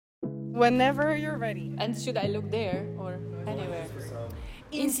Whenever you're ready. And should I look there or anywhere?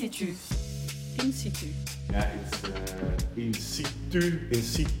 In situ. In situ. Yeah, it's in situ, in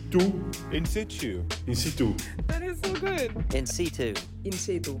situ, In situ. in situ. That is so good. In situ. In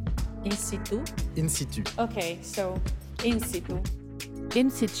situ. In situ. In situ. Okay, so in situ. In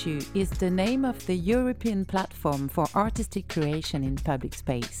situ is the name of the European platform for artistic creation in public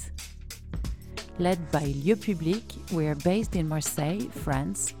space. Led by Lieux Public, we are based in Marseille,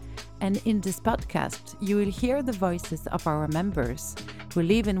 France, and in this podcast you will hear the voices of our members who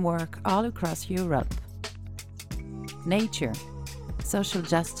live and work all across Europe. Nature, social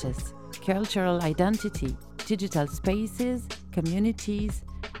justice, cultural identity, digital spaces, communities,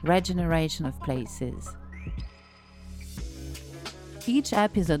 regeneration of places. Each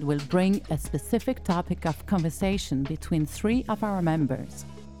episode will bring a specific topic of conversation between three of our members: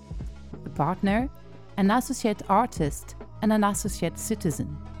 a partner, an associate artist, and an associate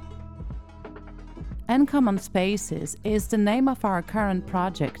citizen. Uncommon Spaces is the name of our current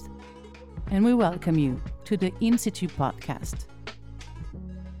project, and we welcome you to the IN SITU Podcast.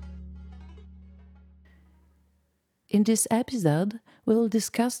 In this episode, we will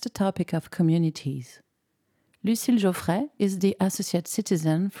discuss the topic of communities. Lucile Jauffret is the associate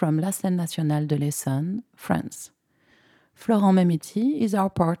citizen from la Scène Nationale de l'Essonne, France. Florent Mehmeti is our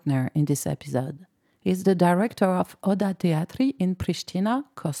partner in this episode. He is the director of ODA Teatri in Pristina,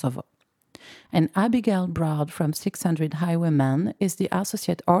 Kosovo. And Abigail from 600 Highwaymen is the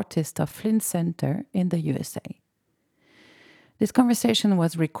associate artist of Flynn Center in the USA. This conversation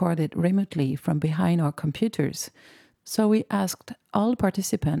was recorded remotely from behind our computers, so we asked all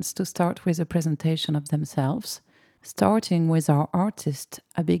participants to start with a presentation of themselves, starting with our artist,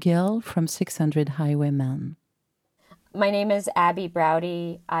 Abigail from 600 Highwaymen. My name is Abby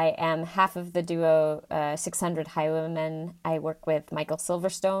Browdy. I am half of the duo 600 Highwaymen. I work with Michael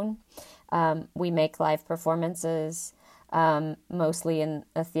Silverstone. We make live performances, mostly in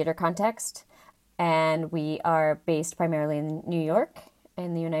a theater context, and we are based primarily in New York,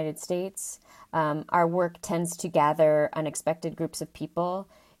 in the United States. Our work tends to gather unexpected groups of people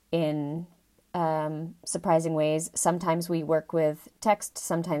in surprising ways. Sometimes we work with text,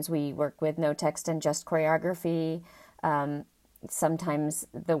 sometimes we work with no text and just choreography. Sometimes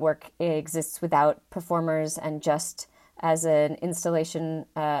the work exists without performers and just as an installation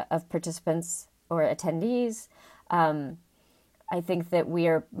of participants or attendees. I think that we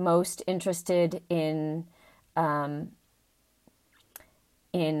are most interested in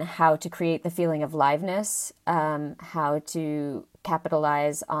how to create the feeling of liveness, how to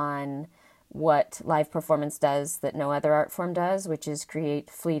capitalize on what live performance does that no other art form does, which is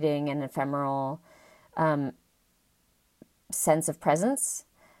create fleeting and ephemeral sense of presence.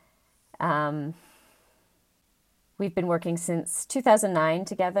 We've been working since 2009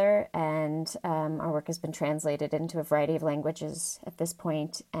 together, and our work has been translated into a variety of languages at this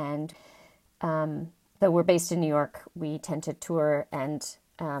point. And though we're based in New York, we tend to tour and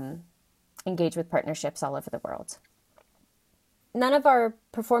engage with partnerships all over the world. None of our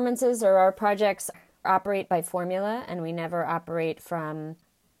performances or our projects operate by formula, and we never operate from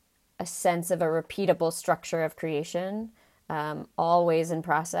a sense of a repeatable structure of creation. Always in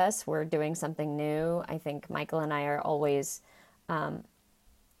process, we're doing something new. I think Michael and I are always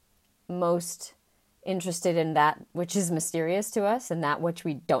most interested in that which is mysterious to us and that which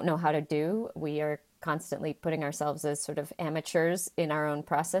we don't know how to do. We are constantly putting ourselves as sort of amateurs in our own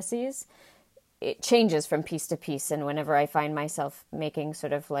processes. It changes from piece to piece, and whenever I find myself making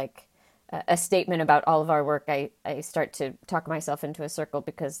sort of like a statement about all of our work, I start to talk myself into a circle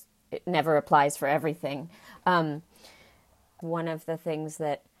because it never applies for everything. One of the things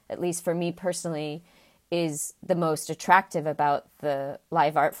that, at least for me personally, is the most attractive about the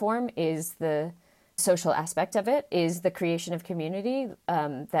live art form is the social aspect of it, is the creation of community,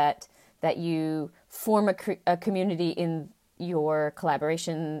 that you form a community in your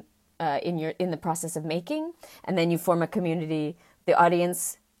collaboration, in the process of making, and then you form a community, the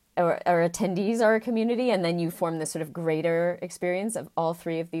audience or attendees are a community, and then you form this sort of greater experience of all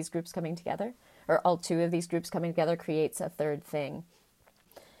three of these groups coming together. Or all two of these groups coming together creates a third thing.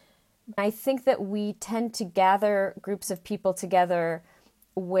 I think that we tend to gather groups of people together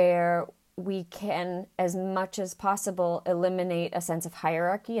where we can, as much as possible, eliminate a sense of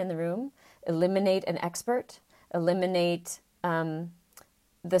hierarchy in the room, eliminate an expert, eliminate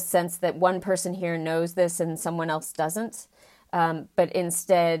the sense that one person here knows this and someone else doesn't. But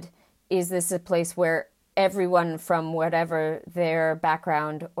instead, is this a place where everyone from whatever their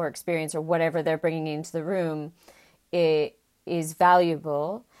background or experience or whatever they're bringing into the room is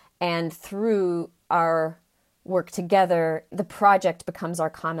valuable, and through our work together, the project becomes our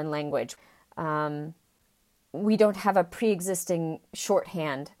common language. We don't have a pre-existing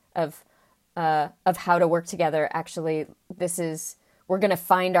shorthand of how to work together. Actually, we're going to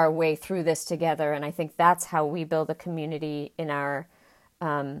find our way through this together, and I think that's how we build a community in our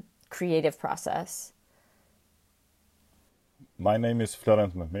creative process. My name is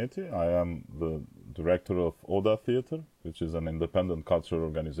Florent Mehmeti. I am the director of ODA Teatri, which is an independent cultural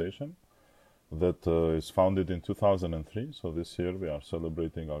organization that is founded in 2003. So this year we are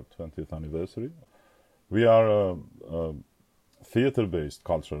celebrating our 20th anniversary. We are a theater-based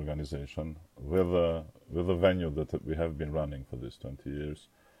cultural organization with a venue that we have been running for these 20 years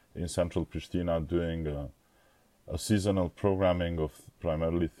in central Pristina, doing a seasonal programming of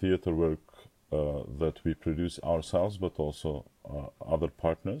primarily theater work that we produce ourselves, but also other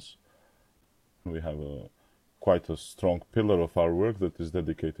partners. We have quite a strong pillar of our work that is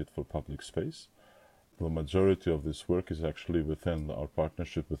dedicated for public space. The majority of this work is actually within our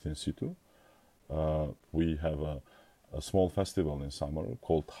partnership with In SITU. We have a small festival in summer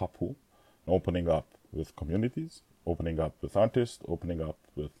called Hapu, opening up with communities, opening up with artists, opening up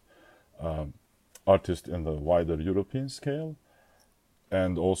with artists in the wider European scale,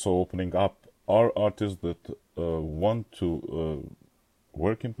 and also opening up our artists that want to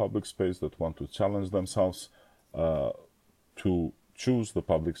work in public space, that want to challenge themselves to choose the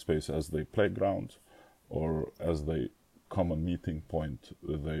public space as their playground or as their common meeting point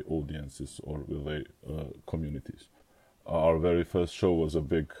with their audiences or with their communities. Our very first show was a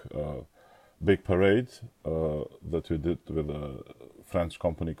big parade that we did with a French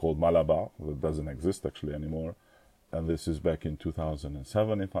company called Malabar, that doesn't exist actually anymore. And this is back in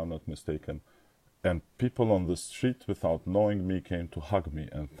 2007, if I'm not mistaken. And people on the street, without knowing me, came to hug me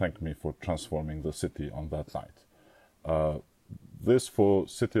and thank me for transforming the city on that night. This, for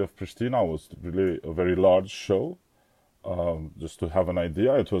city of Pristina, was really a very large show. Just to have an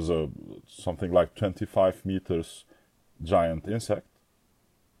idea, it was something like 25 meters giant insect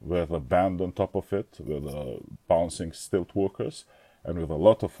with a band on top of it, with bouncing stilt walkers, and with a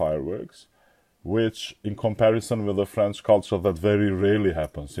lot of fireworks, which, in comparison with the French culture, that very rarely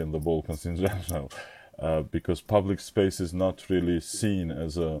happens in the Balkans in general, because public space is not really seen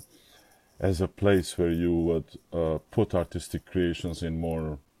as a place where you would put artistic creations in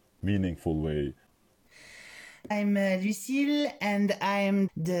more meaningful way. I'm Lucile, and I'm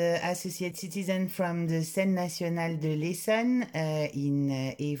the associate citizen from the Scène Nationale de l'Essonne in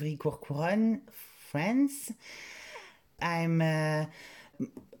Évry-Courcouronnes, France. I'm a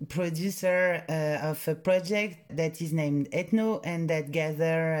producer of a project that is named Ethno, and that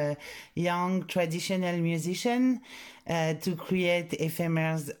gather young traditional musicians to create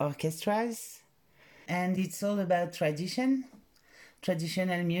ephemeral orchestras. And it's all about traditional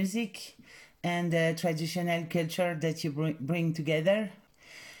music, and traditional culture that you bring together.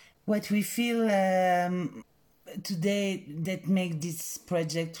 What we feel today that makes this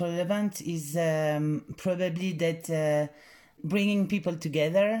project relevant is probably that bringing people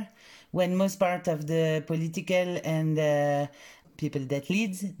together, when most part of the political and people that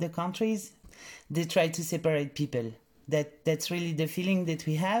lead the countries, they try to separate people. That's really the feeling that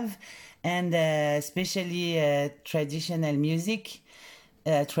we have, and especially traditional music,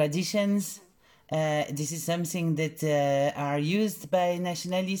 traditions. This is something that are used by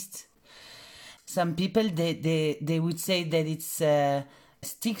nationalists. Some people, they would say that it's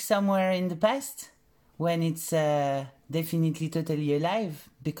stick somewhere in the past, when it's definitely totally alive,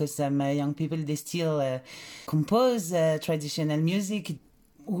 because some young people, they still compose traditional music.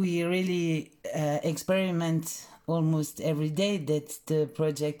 We really experiment almost every day that the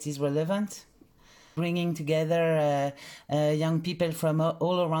project is relevant, bringing together young people from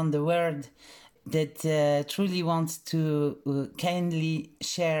all around the world that truly wants to kindly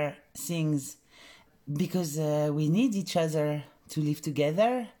share things, because we need each other to live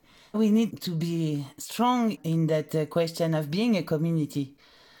together. We need to be strong in that question of being a community.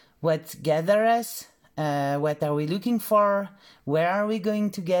 What gathers us? What are we looking for? Where are we going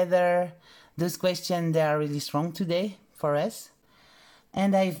together? Those questions, they are really strong today for us.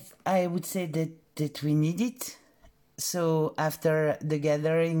 And I would say that we need it. So after the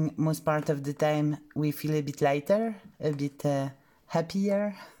gathering, most part of the time, we feel a bit lighter, a bit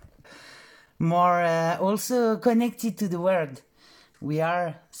happier, more also connected to the world. We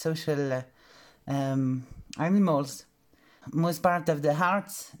are social animals. Most part of the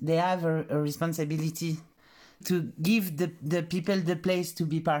hearts, they have a responsibility to give the people the place to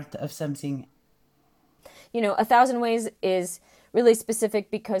be part of something. 1,000 Ways is really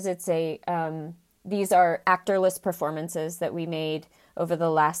specific because it's these are actorless performances that we made over the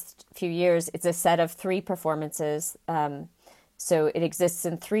last few years. It's a set of 3 performances. So it exists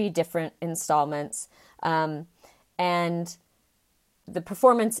in 3 different installments. And the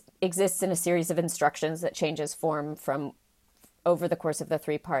performance exists in a series of instructions that changes form from over the course of the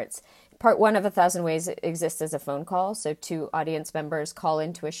 3 parts. Part 1 of 1,000 Ways exists as a phone call. So 2 audience members call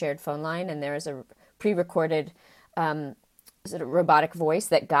into a shared phone line, and there is a pre-recorded sort of robotic voice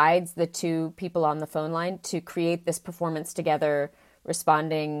that guides the 2 people on the phone line to create this performance together,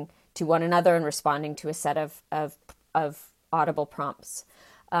 responding to one another and responding to a set of audible prompts.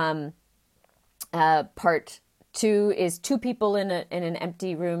 Part 2 is 2 people in an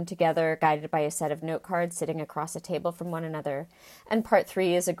empty room together, guided by a set of note cards sitting across a table from one another. And part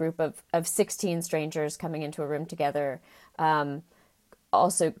 3 is a group of 16 strangers coming into a room together,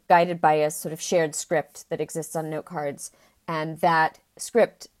 also guided by a sort of shared script that exists on note cards. And that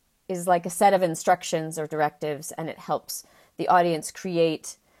script is like a set of instructions or directives, and it helps the audience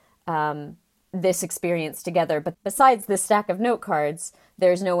create this experience together. But besides this stack of note cards,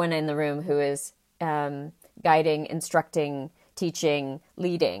 there's no one in the room who is guiding, instructing, teaching,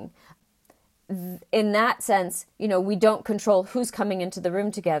 leading. In that sense, we don't control who's coming into the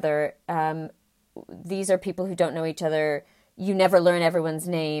room together. These are people who don't know each other. You never learn everyone's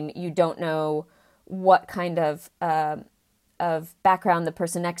name. You don't know what kind of background the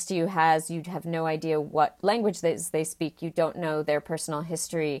person next to you has. You have no idea what language they speak. You don't know their personal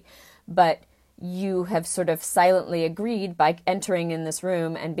history. But you have sort of silently agreed by entering in this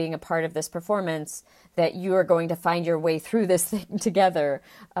room and being a part of this performance that you are going to find your way through this thing together.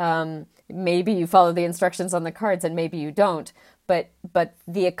 Maybe you follow the instructions on the cards and maybe you don't. But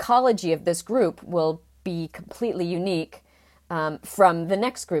the ecology of this group will be completely unique from the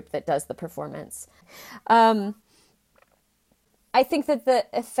next group that does the performance. I think that the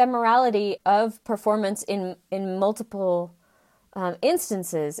ephemerality of performance in multiple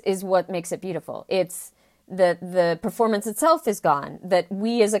instances is what makes it beautiful. It's the performance itself is gone, that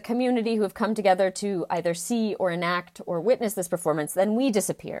we as a community who have come together to either see or enact or witness this performance, then we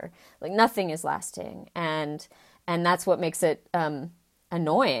disappear. Like nothing is lasting. And that's what makes it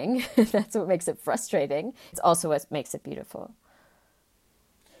annoying. That's what makes it frustrating. It's also what makes it beautiful.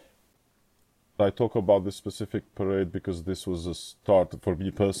 I talk about this specific parade because this was a start for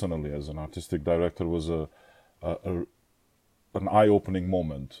me personally as an artistic director, was an eye-opening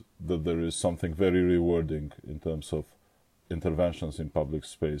moment that there is something very rewarding in terms of interventions in public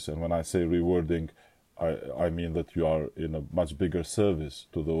space. And when I say rewarding, I mean that you are in a much bigger service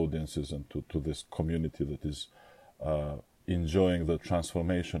to the audiences and to this community that is enjoying the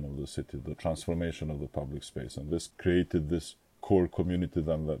transformation of the city, the transformation of the public space. And this created this core community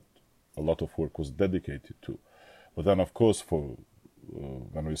then that a lot of work was dedicated to. But then, of course,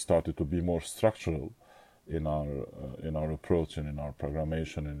 when we started to be more structural in our approach and in our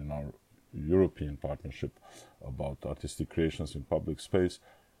programmation and in our European partnership about artistic creations in public space,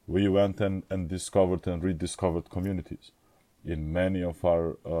 we went and discovered and rediscovered communities. In many of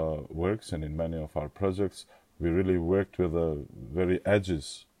our works and in many of our projects, we really worked with the very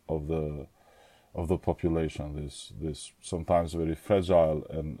edges of the population, this sometimes very fragile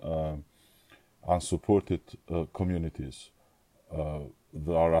and unsupported communities.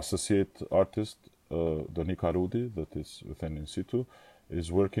 Our associate artist, Donika Rudi, that is within In Situ,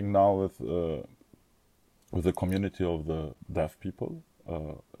 is working now with the community of the deaf people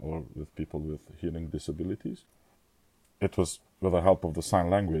or with people with hearing disabilities. It was with the help of the sign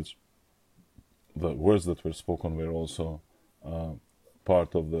language. The words that were spoken were also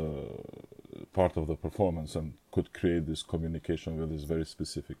part of the performance and could create this communication with this very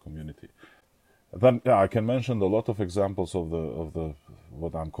specific community. Then, I can mention a lot of examples of the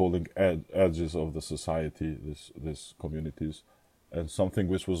what I'm calling edges of the society, these communities, and something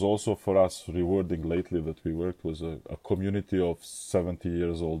which was also for us rewarding lately that we worked was a community of 70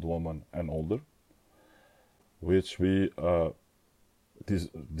 years old women and older, which we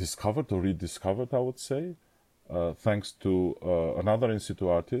discovered or rediscovered, I would say, thanks to another In Situ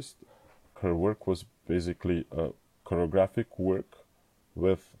artist. Her work was basically choreographic work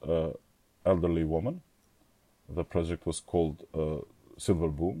with elderly woman. The project was called Silver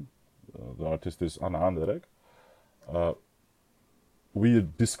Boom. The artist is Anna Anderegg. We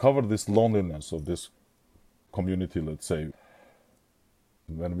discovered this loneliness of this community, let's say.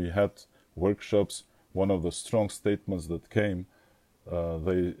 When we had workshops, one of the strong statements that came,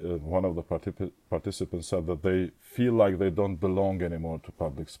 one of the participants said that they feel like they don't belong anymore to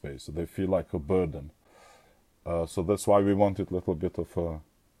public space. They feel like a burden. So that's why we wanted a little bit of a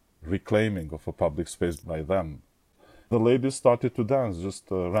reclaiming of a public space by them. The ladies started to dance just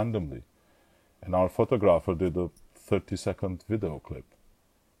randomly. And our photographer did a 30-second video clip,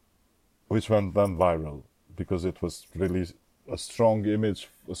 which went then viral because it was really a strong image,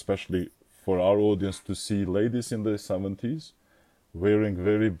 especially for our audience, to see ladies in their 70s wearing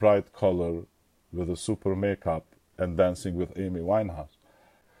very bright color with a super makeup and dancing with Amy Winehouse.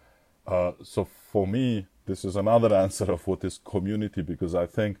 So for me, this is another answer of what is community, because I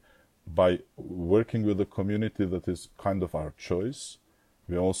think by working with a community that is kind of our choice,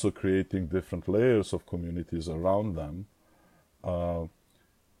 we're also creating different layers of communities around them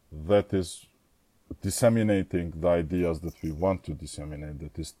that is disseminating the ideas that we want to disseminate,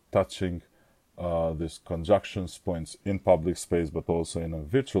 that is touching these conjunctions points in public space, but also in a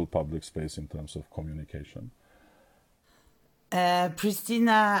virtual public space in terms of communication.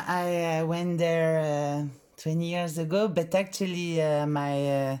 Pristina, I went there 20 years ago, but actually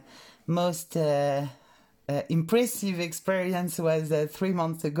my most impressive experience was 3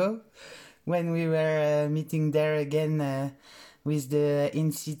 months ago when we were meeting there again with the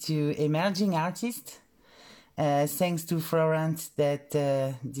In Situ emerging artists. Thanks to Florent that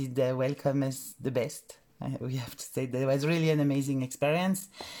did welcome us the best. We have to say that it was really an amazing experience.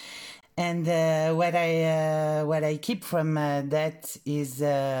 And what I keep from that is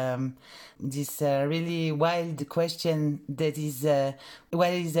this really wild question that is, what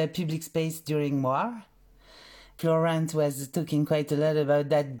is a public space during war? Florent was talking quite a lot about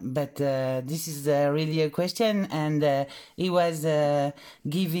that, but this is really a question, and he was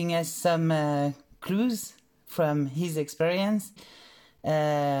giving us some clues from his experience.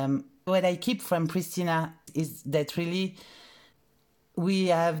 What I keep from Pristina is that really we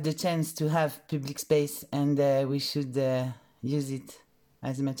have the chance to have public space, and we should use it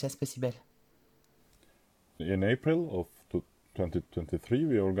as much as possible. In April of 2023,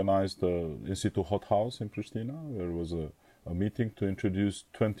 we organized the In Situ Hot House in Pristina. There was a meeting to introduce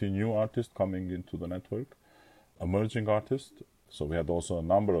 20 new artists coming into the network, emerging artists. So we had also a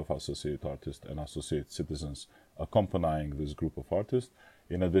number of associate artists and associate citizens accompanying this group of artists.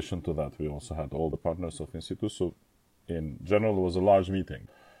 In addition to that, we also had all the partners of In Situ. So in general, it was a large meeting.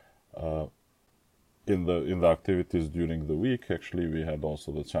 In the activities during the week, actually, we had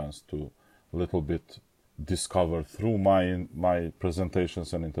also the chance to a little bit discover through my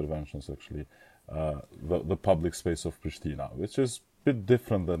presentations and interventions, actually, the public space of Pristina, which is a bit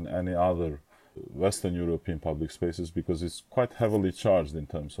different than any other Western European public spaces, because it's quite heavily charged in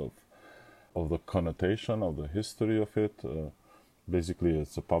terms of the connotation, of the history of it. Basically,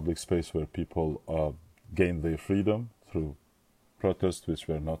 it's a public space where people gained their freedom through protests, which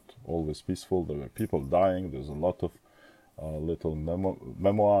were not always peaceful. There were people dying. There's a lot of little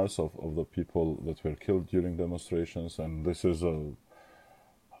memoirs of the people that were killed during demonstrations, and this is an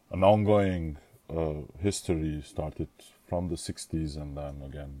ongoing history, started from the 60s and then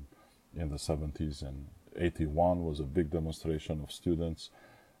again in the 70s, and 81 was a big demonstration of students.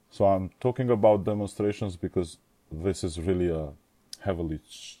 So I'm talking about demonstrations because this is really a heavily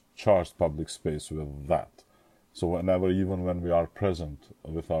charged public space with that. So even when we are present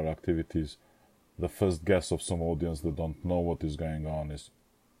with our activities, the first guess of some audience that don't know what is going on is,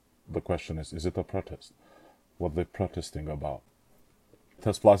 the question is it a protest? What they're protesting about? It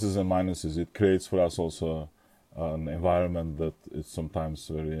has pluses and minuses. It creates for us also an environment that is sometimes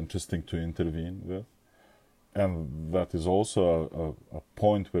very interesting to intervene with. And that is also a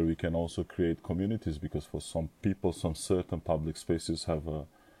point where we can also create communities, because for some people, some certain public spaces have a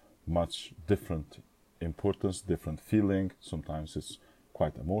much different importance, different feeling. Sometimes it's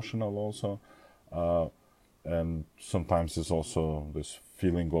quite emotional also. And sometimes it's also this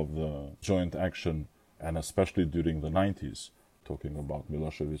feeling of the joint action, and especially during the 90s, talking about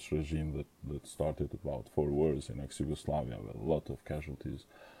Milosevic regime that started about 4 wars in ex-Yugoslavia with a lot of casualties,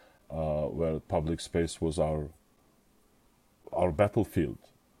 where public space was our battlefield.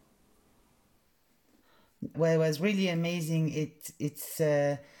 What was really amazing, it's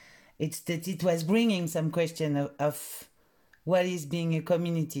that it was bringing some question of what is being a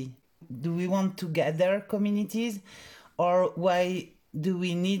community. Do we want to gather communities, or why do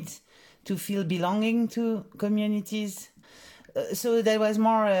we need to feel belonging to communities? So there was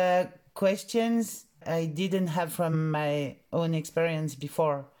more questions I didn't have from my own experience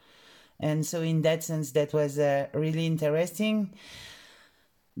before. And so in that sense, that was really interesting.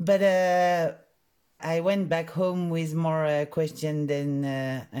 But I went back home with more questions than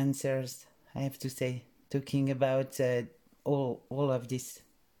answers, I have to say, talking about all of this.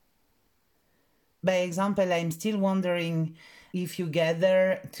 By example, I'm still wondering if you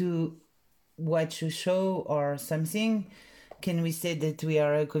gather to watch a show or something, can we say that we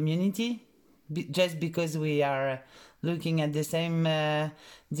are a community? Just because we are looking at the same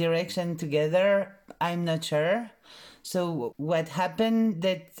direction together? I'm not sure. So what happened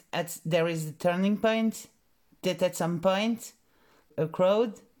that there is a turning point, that at some point a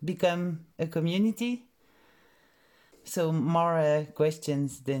crowd become a community? So more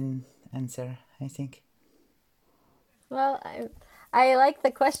questions than answer, I think. Well, I like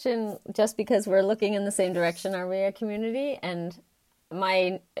the question just because we're looking in the same direction. Are we a community? And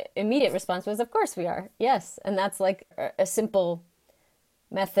my immediate response was, of course we are. Yes. And that's like a simple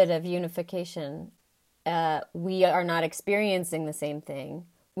method of unification. We are not experiencing the same thing.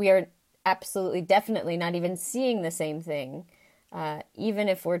 We are absolutely, definitely not even seeing the same thing. Even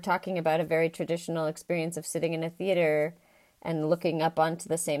if we're talking about a very traditional experience of sitting in a theater and looking up onto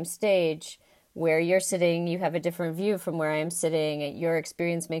the same stage, where you're sitting, you have a different view from where I am sitting. Your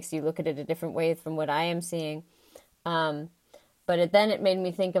experience makes you look at it a different way from what I am seeing. But then it made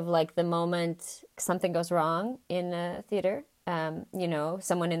me think of like the moment something goes wrong in a theater.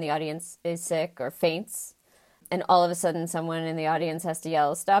 Someone in the audience is sick or faints, and all of a sudden someone in the audience has to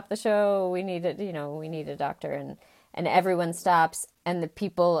yell, "Stop the show! We need a doctor!" And everyone stops, and the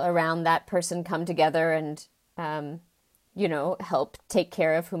people around that person come together and help take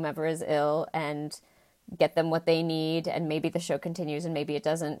care of whomever is ill and get them what they need. And maybe the show continues and maybe it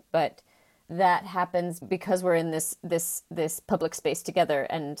doesn't. But that happens because we're in this public space together.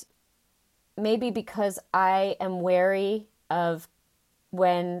 And maybe because I am wary of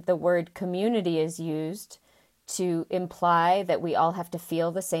when the word community is used to imply that we all have to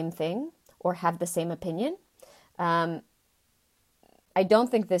feel the same thing or have the same opinion. I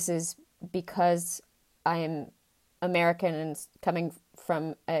don't think this is because I am American and coming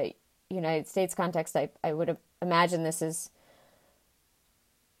from a United States context. I would imagine this is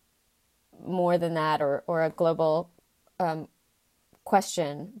more than that or a global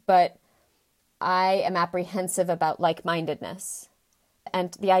question. But I am apprehensive about like-mindedness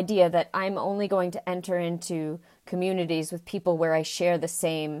and the idea that I'm only going to enter into communities with people where I share the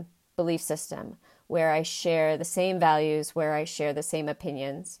same belief system, where I share the same values, where I share the same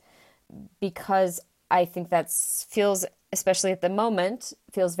opinions, because I think that feels, especially at the moment,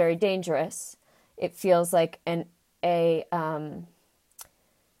 feels very dangerous. It feels like an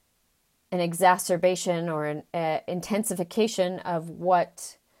exacerbation or an intensification of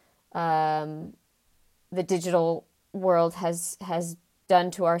what the digital world has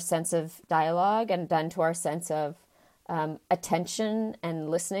done to our sense of dialogue and done to our sense of attention and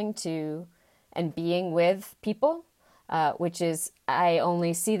listening to and being with people, which is, I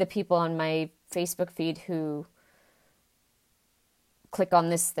only see the people on my Facebook feed who click on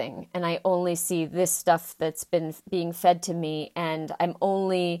this thing, and I only see this stuff that's been being fed to me, and I'm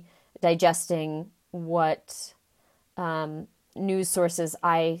only digesting what news sources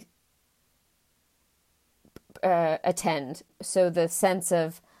I attend. So the sense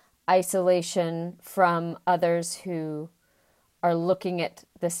of isolation from others who are looking at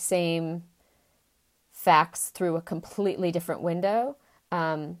the same facts through a completely different window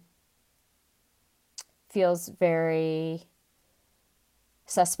feels very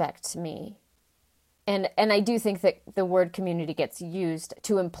suspect to me. And I do think that the word community gets used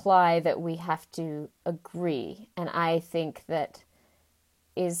to imply that we have to agree. And I think that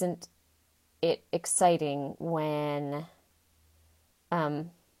isn't it exciting when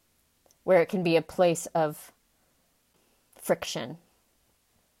where it can be a place of friction.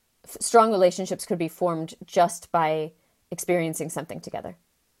 Strong relationships could be formed just by experiencing something together.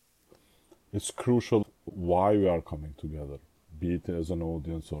 It's crucial why we are coming together, be it as an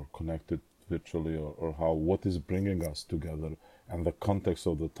audience or connected virtually, or how, what is bringing us together, and the context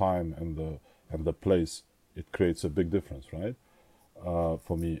of the time and the place. It creates a big difference, right?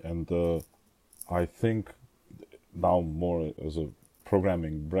 For me, and I think now, more as a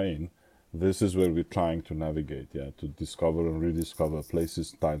programming brain, this is where we're trying to navigate, to discover and rediscover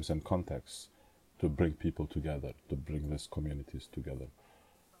places, times, and contexts to bring people together, to bring these communities together.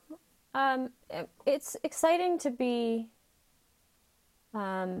 It's exciting to be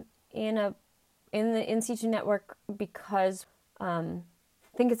in the In Situ network because I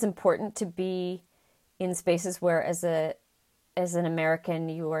think it's important to be in spaces where, as an American,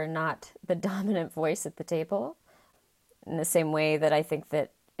 you are not the dominant voice at the table. In the same way that I think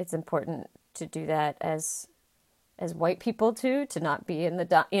that it's important to do that as white people too, to not be in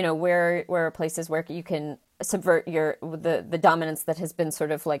the where are places where you can subvert the dominance that has been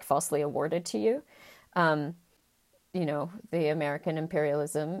sort of like falsely awarded to you. The American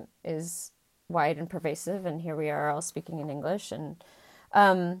imperialism is wide and pervasive, and here we are all speaking in English, and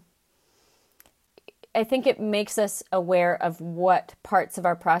I think it makes us aware of what parts of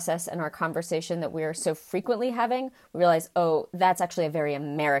our process and our conversation that we are so frequently having. We realize, oh, that's actually a very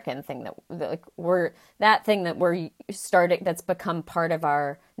American thing that we're starting, that's become part of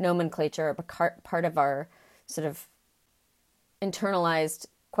our nomenclature, part of our sort of internalized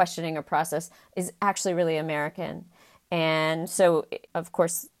questioning or process is actually really American. And so, of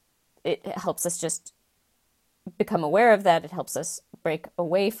course, it helps us just become aware of that. It helps us break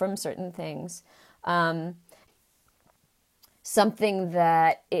away from certain things. Something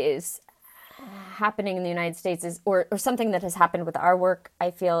that is happening in the United States is, or something that has happened with our work,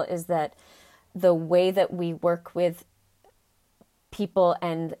 I feel, is that the way that we work with people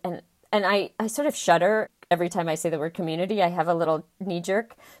and I sort of shudder every time I say the word community. I have a little knee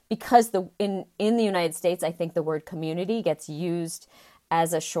jerk because in the United States, I think the word community gets used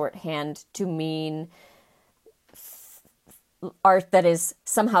as a shorthand to mean art that is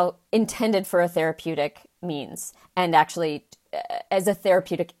somehow intended for a therapeutic means, and actually as a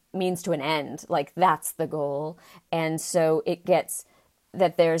therapeutic means to an end, like that's the goal. And so it gets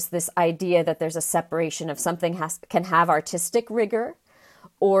that there's this idea that there's a separation of something can have artistic rigor,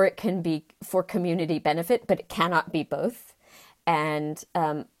 or it can be for community benefit, but it cannot be both. And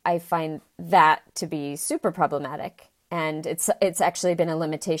I find that to be super problematic. And it's actually been a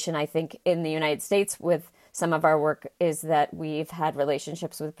limitation, I think, in the United States with some of our work, is that we've had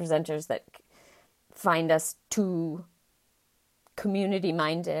relationships with presenters that find us too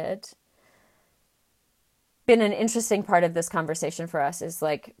community-minded. Been an interesting part of this conversation for us is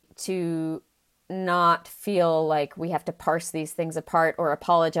like to not feel like we have to parse these things apart or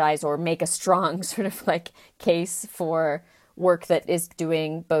apologize or make a strong sort of like case for work that is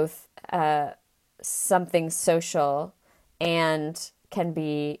doing both something social and can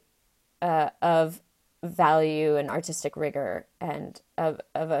be of value and artistic rigor and of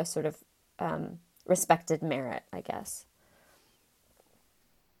a sort of respected merit, I guess.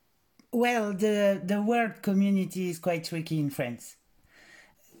 Well, the word community is quite tricky in France.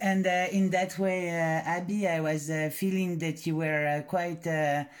 And in that way, Abby, I was feeling that you were quite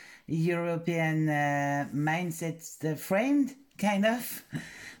European mindset framed, kind of.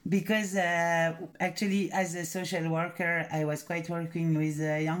 Because actually, as a social worker, I was quite working with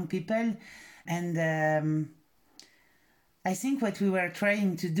young people. And I think what we were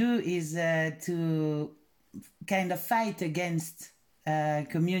trying to do is to kind of fight against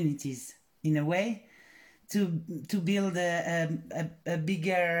communities in a way, to build a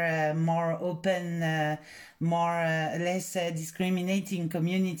bigger, more open, less discriminating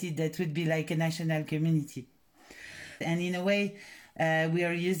community that would be like a national community. And in a way, we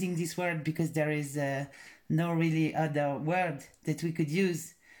are using this word because there is no really other word that we could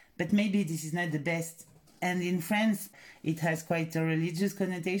use. But maybe this is not the best. And in France, it has quite a religious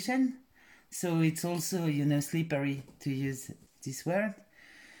connotation. So it's also, slippery to use this word.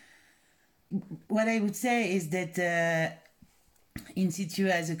 What I would say is that In Situ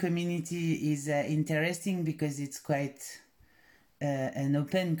as a community is interesting because it's quite an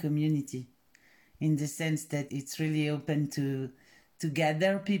open community, in the sense that it's really open to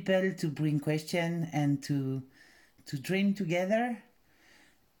gather people, to bring questions, and to dream together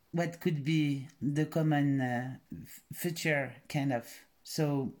what could be the common future, kind of.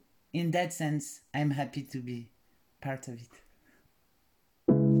 So in that sense, I'm happy to be part of it.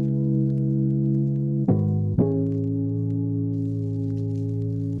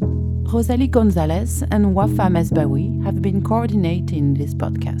 Rosalie Gonzalez and Wafa Mesbaoui have been coordinating this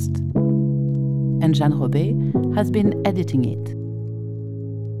podcast, and Jeanne Robet has been editing it.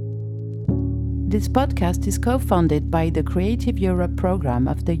 This podcast is co-funded by the Creative Europe program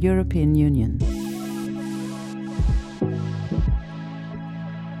of the European Union.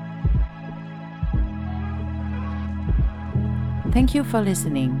 Thank you for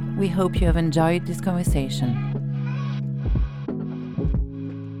listening. We hope you have enjoyed this conversation.